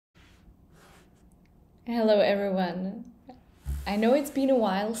Hello everyone. I know it's been a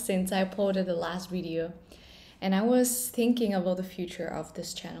while since I uploaded the last video, and I was thinking about the future of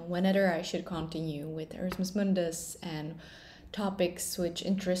this channel, whether I should continue with Erasmus Mundus and topics which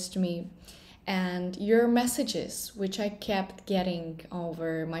interest me, and your messages which I kept getting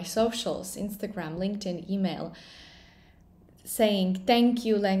over my socials, Instagram, LinkedIn, email, saying thank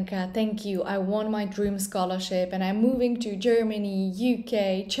you Lenka, thank you, I won my dream scholarship and I'm moving to Germany,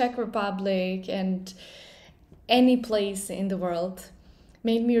 UK, Czech Republic and any place in the world,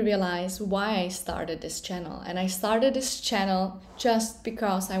 made me realize why I started this channel. And I started this channel just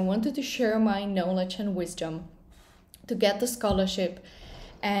because I wanted to share my knowledge and wisdom to get the scholarship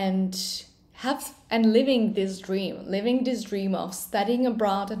and living this dream of studying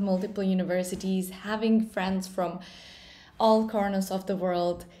abroad at multiple universities, having friends from all corners of the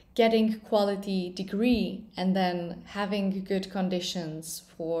world, getting quality degree, and then having good conditions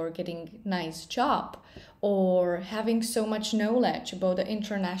for getting nice job, or having so much knowledge about the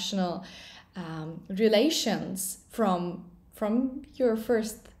international relations from your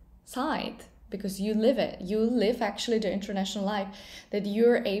first side, because you live it. You live actually the international life, that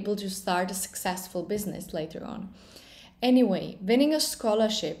you're able to start a successful business later on. Anyway, winning a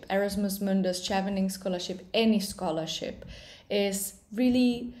scholarship, Erasmus Mundus, Chevening scholarship, any scholarship, is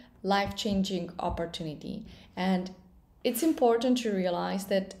really life-changing opportunity. And it's important to realize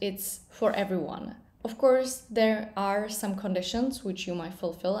that it's for everyone. Of course, there are some conditions which you might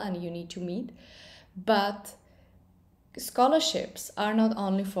fulfill and you need to meet, but scholarships are not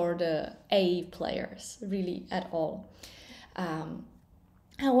only for the A players, really, at all.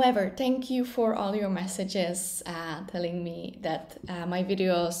 However, thank you for all your messages telling me that my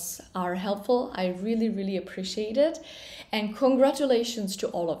videos are helpful. I really appreciate it. And congratulations to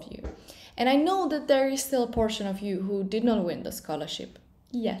all of you. And I know that there is still a portion of you who did not win the scholarship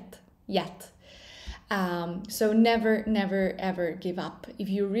yet. So never ever give up. If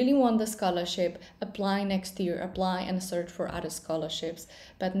you really want the scholarship, apply next year, apply and search for other scholarships,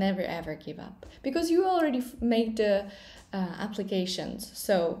 but never ever give up, because you already made the applications.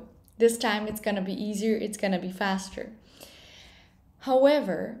 So this time it's gonna be easier, it's gonna be faster.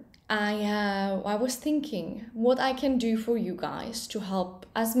 However, I was thinking what I can do for you guys to help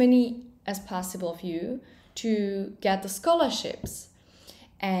as many as possible of you to get the scholarships.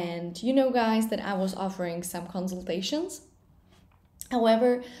 And you know, guys, that I was offering some consultations.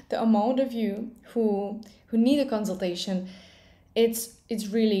 However, the amount of you who need a consultation, it's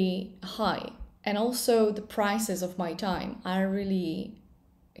really high. And also the prices of my time are really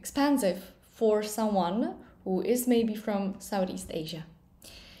expensive for someone who is maybe from Southeast Asia.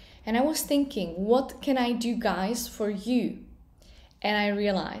 And I was thinking, what can I do, guys, for you? And I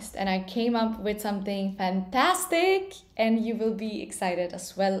realized, and I came up with something fantastic, and you will be excited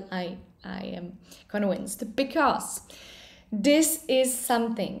as well. I am convinced, because this is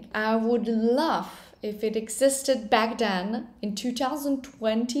something I would love if it existed back then in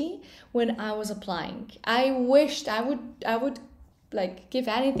 2020 when I was applying. I wished I would like give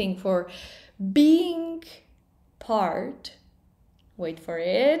anything for being part, wait for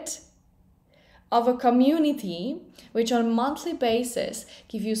it, of a community which on monthly basis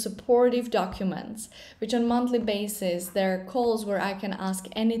give you supportive documents, which on monthly basis there are calls where I can ask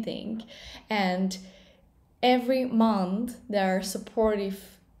anything, and every month there are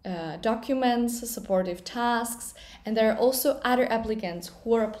supportive documents, supportive tasks, and there are also other applicants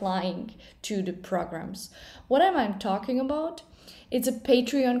who are applying to the programs. What am I talking about? It's a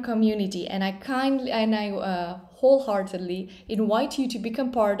Patreon community, and I wholeheartedly invite you to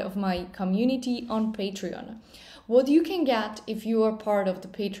become part of my community on Patreon. What you can get if you are part of the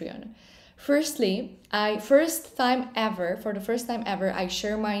Patreon. Firstly, for the first time ever, I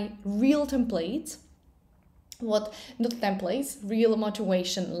share my real templates. Real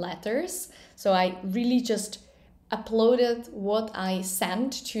motivation letters. So I really just uploaded what I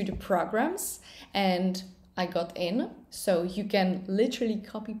sent to the programs and I got in. So you can literally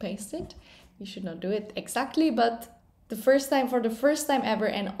copy paste it. You should not do it exactly, but for the first time ever,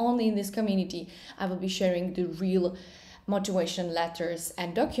 and only in this community, I will be sharing the real motivation letters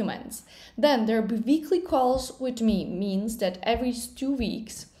and documents. Then there will be weekly calls with me, means that every 2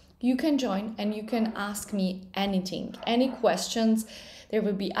 weeks you can join and you can ask me anything, any questions. There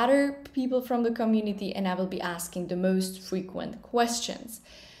will be other people from the community and I will be asking the most frequent questions.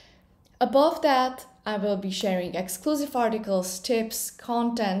 Above that, I will be sharing exclusive articles, tips,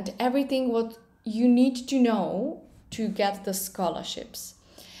 content, everything what you need to know to get the scholarships.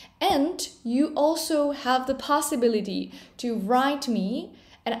 And you also have the possibility to write me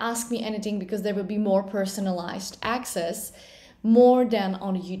and ask me anything, because there will be more personalized access more than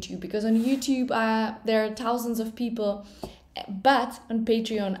on YouTube, because on YouTube there are thousands of people, but on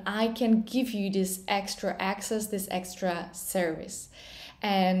Patreon I can give you this extra access, this extra service.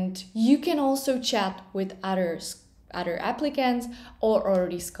 And you can also chat with other applicants or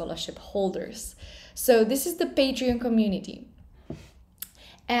already scholarship holders. So this is the Patreon community.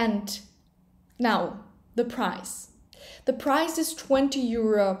 And now the price. The price is 20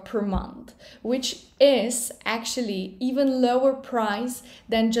 euro per month, which is actually even lower price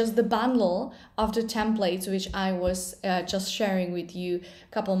than just the bundle of the templates, which I was just sharing with you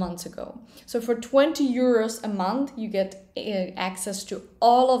a couple months ago. So for 20 euros a month, you get access to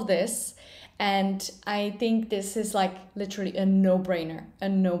all of this. And I think this is like literally a no-brainer,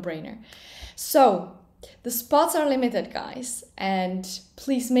 So the spots are limited, guys, and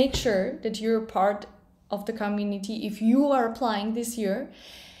please make sure that you're part of the community if you are applying this year,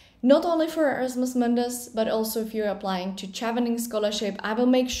 not only for Erasmus Mundus, but also if you're applying to Chevening Scholarship. I will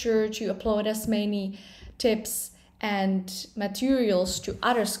make sure to upload as many tips and materials to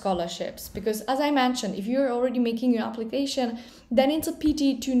other scholarships, because as I mentioned, if you're already making your application, then it's a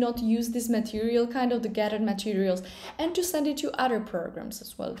pity to not use this material, kind of the gathered materials, and to send it to other programs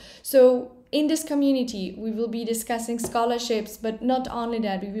as well. So in this community, we will be discussing scholarships, but not only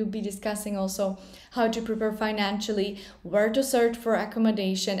that, we will be discussing also how to prepare financially, where to search for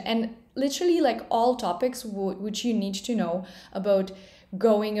accommodation, and literally like all topics which you need to know about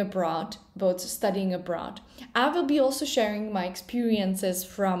going abroad, about studying abroad. I will be also sharing my experiences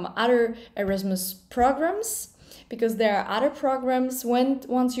from other Erasmus programs, because there are other programs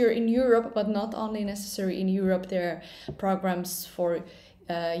once you're in Europe, but not only necessary in Europe. There are programs for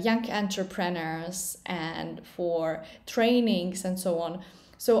young entrepreneurs and for trainings and so on.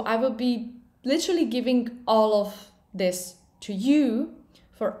 So I will be literally giving all of this to you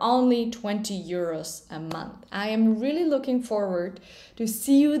for only 20 euros a month. I am really looking forward to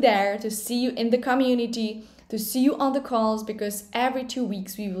see you there, to see you in the community, to see you on the calls, because every 2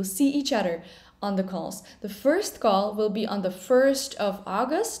 weeks we will see each other on the calls. The first call will be on the 1st of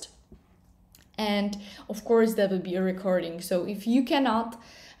August. And of course, there will be a recording. So if you cannot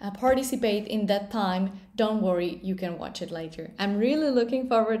participate in that time, don't worry, you can watch it later. I'm really looking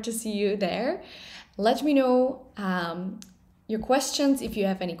forward to see you there. Let me know your questions if you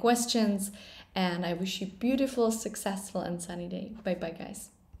have any questions. And I wish you a beautiful, successful, and sunny day. Bye-bye, guys.